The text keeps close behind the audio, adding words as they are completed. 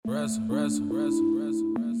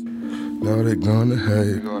Know they gonna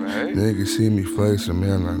hate. Niggas see me flexing,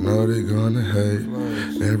 man, I know they gonna hate.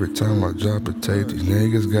 Every time I drop a tape, these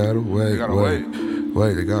niggas gotta wait. They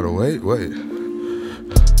gotta wait.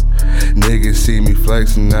 Niggas see me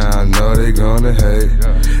flexing, now I know they gonna hate.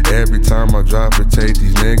 Every time I drop a tape,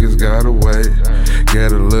 these niggas gotta wait.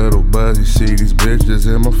 Get a little buzzy, see these bitches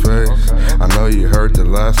in my face. I know you heard the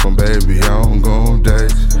last one, baby, I don't go on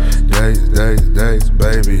dates. Dates,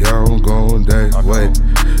 baby, I don't go on dates. Wait,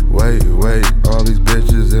 all these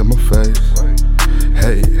bitches in my face.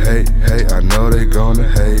 Hey, I know they gonna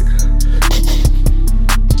hate.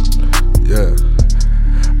 Yeah.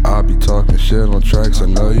 I be talking shit on tracks, I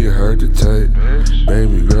know you heard the tape.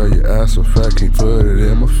 Baby girl, your ass so fat, can't put it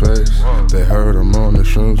in my face. They heard I'm on the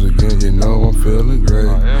shrooms again, you know I'm feeling great.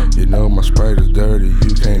 You know my Sprite is dirty,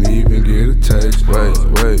 you can't even get a taste. Wait,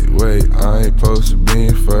 I ain't supposed to be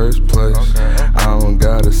in first place. I don't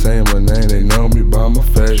gotta say my name, they know me by my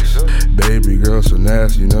face. Baby girl so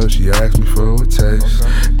nasty, you know she asked me for a taste.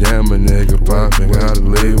 Damn, a nigga poppin', gotta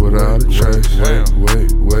leave without a trace.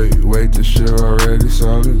 Wait, this shit already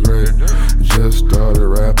sounded great. Just started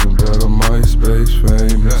rapping, but I'm MySpace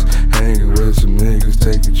famous. Hanging with some niggas,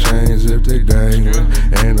 taking chains if they dangling.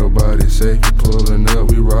 Ain't nobody safe, you pulling up,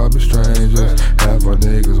 we robbing strangers. Half my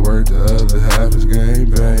niggas work, the other half is gang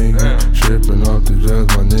banging. Tripping off the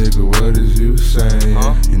drugs, my nigga, what is you saying?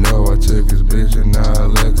 You know I took his bitch and now I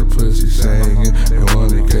let the pussy singing. They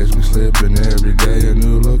wanna catch me slipping every day, a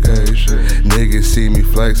new location. Niggas see me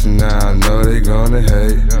flexing, now I know they gonna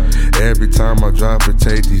hate. Every time I drop a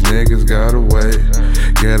tape, these niggas gotta wait.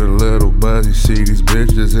 Get a little buzzy, see these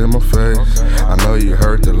bitches in my face. I know you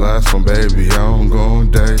heard the last one, baby, I don't go on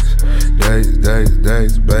dates.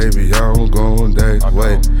 Dates, baby, I don't go on dates.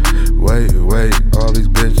 Wait, all these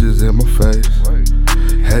bitches in my face.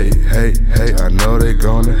 Hey, I know they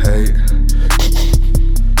gonna